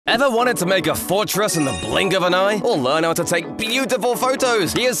Ever wanted to make a fortress in the blink of an eye? Or learn how to take beautiful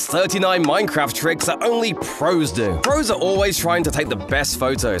photos? Here's 39 Minecraft tricks that only pros do. Pros are always trying to take the best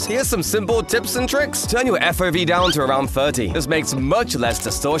photos. Here's some simple tips and tricks. Turn your FOV down to around 30. This makes much less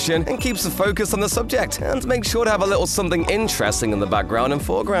distortion and keeps the focus on the subject. And make sure to have a little something interesting in the background and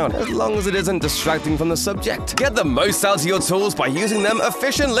foreground, as long as it isn't distracting from the subject. Get the most out of your tools by using them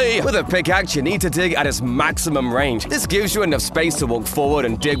efficiently. With a pickaxe, you need to dig at its maximum range. This gives you enough space to walk forward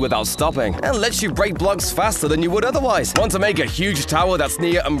and dig without stopping, and lets you break blocks faster than you would otherwise. Want to make a huge tower that's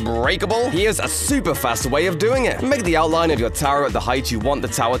near unbreakable? Here's a super fast way of doing it. Make the outline of your tower at the height you want the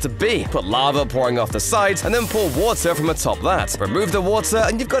tower to be. Put lava pouring off the sides, and then pour water from atop that. Remove the water,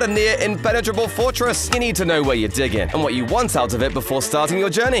 and you've got a near impenetrable fortress. You need to know where you're digging and what you want out of it before starting your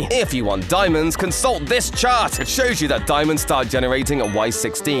journey. If you want diamonds, consult this chart. It shows you that diamonds start generating at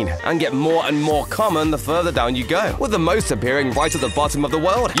Y16 and get more and more common the further down you go, with the most appearing right at the bottom of the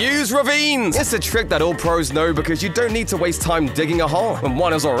world. Use ravines! It's a trick that all pros know because you don't need to waste time digging a hole when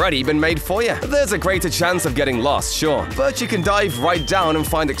one has already been made for you. There's a greater chance of getting lost, sure, but you can dive right down and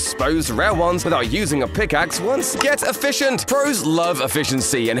find exposed rare ones without using a pickaxe once. Get efficient! Pros love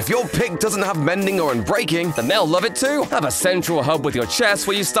efficiency, and if your pick doesn't have mending or unbreaking, then they'll love it too. Have a central hub with your chest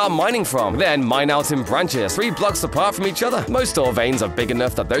where you start mining from. Then mine out in branches, 3 blocks apart from each other. Most ore veins are big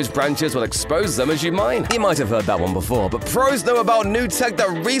enough that those branches will expose them as you mine. You might have heard that one before, but pros know about new tech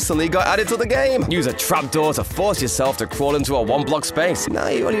that recently got added to the game. Use a trapdoor to force yourself to crawl into a 1-block space. Now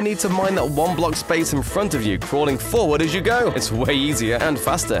you only need to mine that 1-block space in front of you, crawling forward as you go. It's way easier and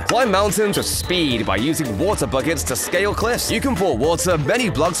faster. Climb mountains with speed by using water buckets to scale cliffs. You can pour water many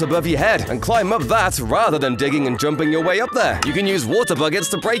blocks above your head and climb up that rather than digging and jumping your way up there. You can use water buckets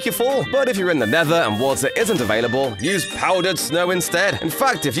to break your fall, but if you're in the nether and water isn't available, use powdered snow instead. In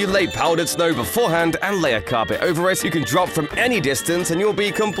fact, if you lay powdered snow beforehand and lay a carpet over it, you can drop from any distance and you'll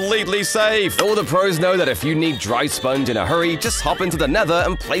be completely safe. All the pros know that if you need dry sponge in a hurry, just hop into the nether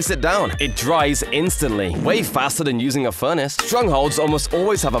and place it down. It dries instantly, way faster than using a furnace. Strongholds almost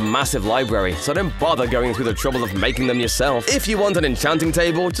always have a massive library, so don't bother going through the trouble of making them yourself. If you want an enchanting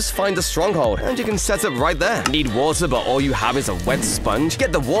table, just find a stronghold and you can set up right there. Need water but all you have is a wet sponge?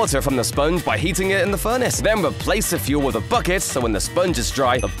 Get the water from the sponge by heating it in the furnace. Then replace the fuel with a bucket, so when the sponge is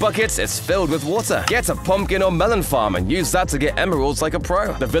dry, the bucket is filled with water. Get a pumpkin or melon farm and use that to get emeralds like a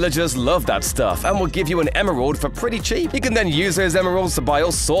pro. The villagers love that stuff and will give you an emerald for pretty cheap. You can then use those emeralds to buy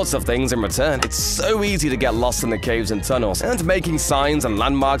all sorts of things in return. It's so easy to get lost in the caves and tunnels, and making signs and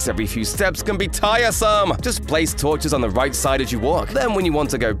landmarks every few steps can be tiresome. Just place torches on the right side as you walk. Then when you want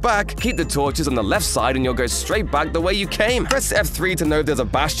to go back, keep the torches on the left side and you'll go straight back the way you came. Press F3 to know if there's a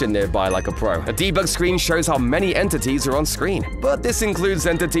bastion nearby like a pro. A debug screen shows how many entities are on screen, but this includes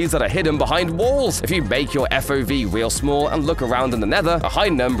entities that are hidden behind walls. If you make your FOV real small and look around in the nether, a high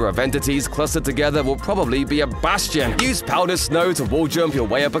number of entities clustered together will probably be a bastion. Use powdered snow to wall jump your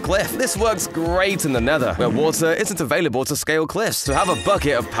way up a cliff. This works great in the nether, where water isn't available to scale cliffs. So have a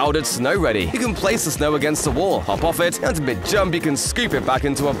bucket of powdered snow ready. You can place the snow against the wall, hop off it, and mid-jump you can scoop it back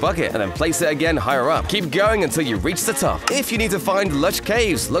into a bucket, and then place it again higher up. Keep going until you reach the top. If you need to find lush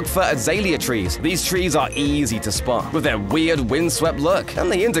caves, look for azalea trees. These trees are easy to spot, with their weird windswept look,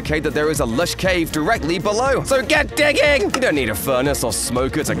 and they indicate that there is a lush cave directly below. So get digging! You don't need a furnace or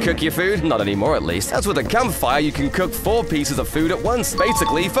smoker to cook your food, not anymore at least. As with a campfire, you can cook 4 pieces of food at once,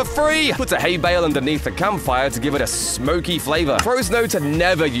 basically for free. Put a hay bale underneath the campfire to give it a smoky flavor. Pros know to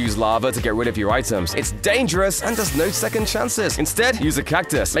never use lava to get rid of your items. It's dangerous and there's no second chances. Instead, use a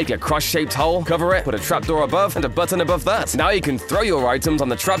cactus. Make a cross-shaped hole, cover it, put a trapdoor above, and a button above that. Now you can throw your items on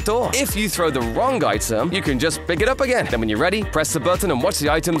the trapdoor. If you throw the wrong item, you can just pick it up again. Then when you're ready, press the button and watch the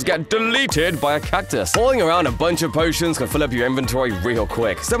items get deleted by a cactus. Hauling around a bunch of potions can fill up your inventory real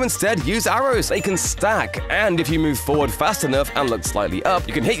quick, so instead use arrows. They can stack, and if you move forward fast enough and look slightly up,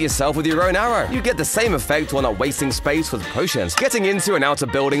 you can hit yourself with your own arrow. You get the same effect while not wasting space with potions. Getting into and out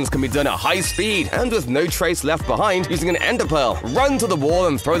of buildings can be done at high speed and with no trace left behind using an ender pearl. Run to the wall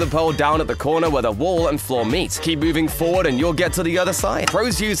and throw the pearl down at the corner where the wall and floor meet. Keep moving forward and you'll get to the other side.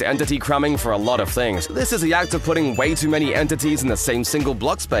 Pros use entity cramming for a lot of things. This is the act of putting way too many entities in the same single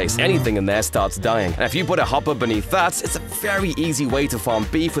block space. Anything in there starts dying, and if you put a hopper beneath that, it's a very easy way to farm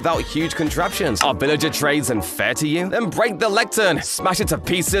beef without huge contraptions. Are villager trades unfair to you? Then break the lectern, smash it to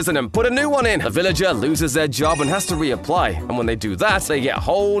pieces, and then put a new one in. The villager loses their job and has to reapply, and when they do that, they get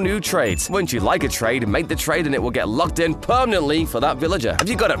whole new trades. Once you like a trade, make the trade and it will get locked in permanently for that villager. Have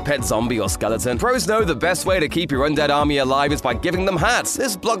you got a pet zombie or skeleton? Pros know the best way to keep your undead army alive is by giving them hats.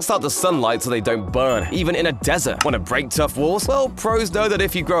 This blocks out the sunlight so they don't burn, even in a desert. Want to break tough walls? Well, pros know that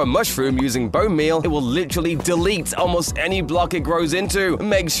if you grow a mushroom using bone meal, it will literally delete almost any block it grows throws into.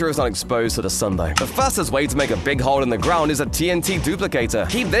 Make sure it's not exposed to the sun though. The fastest way to make a big hole in the ground is a TNT duplicator.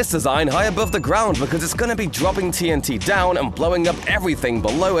 Keep this design high above the ground because it's going to be dropping TNT down and blowing up everything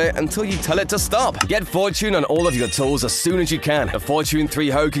below it until you tell it to stop. Get fortune on all of your tools as soon as you can. A Fortune 3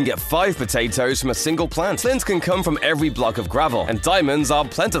 hoe can get 5 potatoes from a single plant. Flint can come from every block of gravel, and diamonds are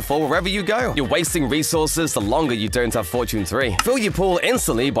plentiful wherever you go. You're wasting resources the longer you don't have Fortune 3. Fill your pool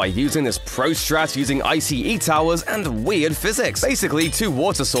instantly by using this pro strat using ICE towers and weird physics. Basically, 2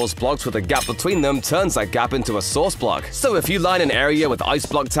 water source blocks with a gap between them turns that gap into a source block. So if you line an area with ice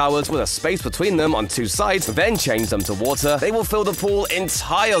block towers with a space between them on 2 sides, then change them to water, they will fill the pool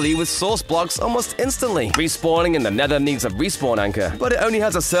entirely with source blocks almost instantly. Respawning in the nether needs a respawn anchor, but it only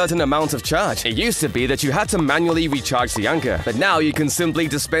has a certain amount of charge. It used to be that you had to manually recharge the anchor, but now you can simply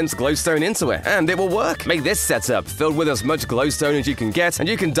dispense glowstone into it, and it will work. Make this setup filled with as much glowstone as you can get, and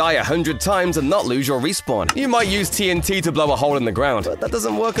you can die 100 times and not lose your respawn. You might use TNT to blow a hole in the ground, but that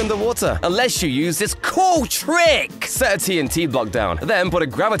doesn't work underwater, unless you use this cool trick. Set a TNT block down, then put a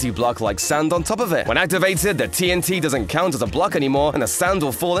gravity block like sand on top of it. When activated, the TNT doesn't count as a block anymore, and the sand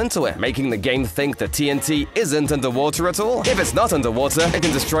will fall into it, making the game think that TNT isn't underwater at all. If it's not underwater, it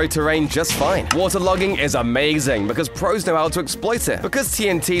can destroy terrain just fine. Waterlogging is amazing because pros know how to exploit it. Because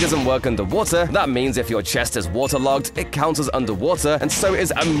TNT doesn't work underwater, that means if your chest is waterlogged, it counts as underwater and so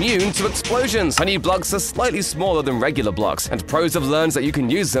is immune to explosions. Honey blocks are slightly smaller than regular blocks, and pros have learned that you can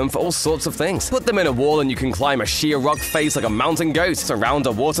use them for all sorts of things. Put them in a wall and you can climb a sheer rock face like a mountain goat. Surround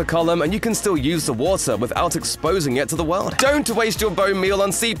a water column and you can still use the water without exposing it to the world. Don't waste your bone meal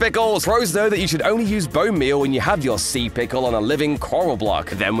on sea pickles. Pros know that you should only use bone meal when you have your sea pickle on a living coral block.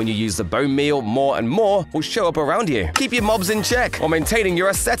 Then when you use the bone meal, more and more will show up around you. Keep your mobs in check while maintaining your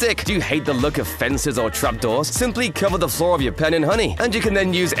aesthetic. Do you hate the look of fences or trapdoors? Simply cover the floor of your pen in honey, and you can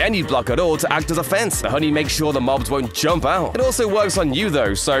then use any block at all to act as a fence. The honey makes sure the mobs won't jump out. It also works on you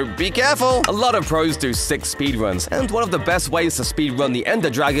though, so be careful. A lot of pros do 6 speedruns, and one of the best ways to speedrun the Ender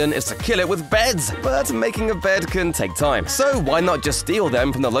Dragon is to kill it with beds. But making a bed can take time, so why not just steal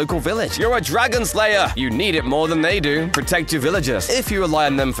them from the local village? You're a dragon slayer! You need it more than they do. Protect your villagers. If you rely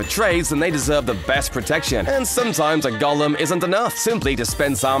on them for trades, then they deserve the best protection. And sometimes a golem isn't enough. Simply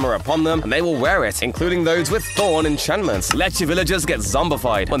dispense armor upon them, and they will wear it, including those with thorn enchantments. Let your villagers get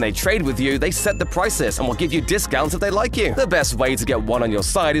zombified. When they trade with you, they set the prices and will give you discounts if they like you. The best way to get one on your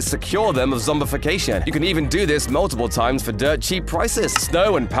side is secure them of zombification. You can even do this multiple times for dirt cheap prices.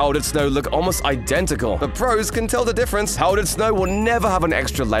 Snow and powdered snow look almost identical, but pros can tell the difference. Powdered snow will never have an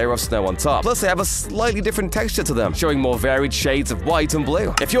extra layer of snow on top. Plus, they have a slightly different texture to them, showing more varied shades of white and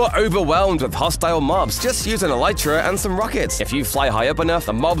blue. If you're overwhelmed with hostile mobs, just use an elytra and some rockets. If you fly high up enough,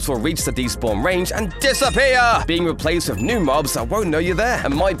 the mobs will reach the despawn range and disappear, being replaced with new mobs that won't know you're there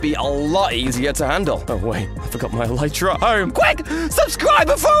and might be a lot easier to handle. Oh wait, I forgot my elytra at home. Quick, subscribe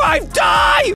before I die!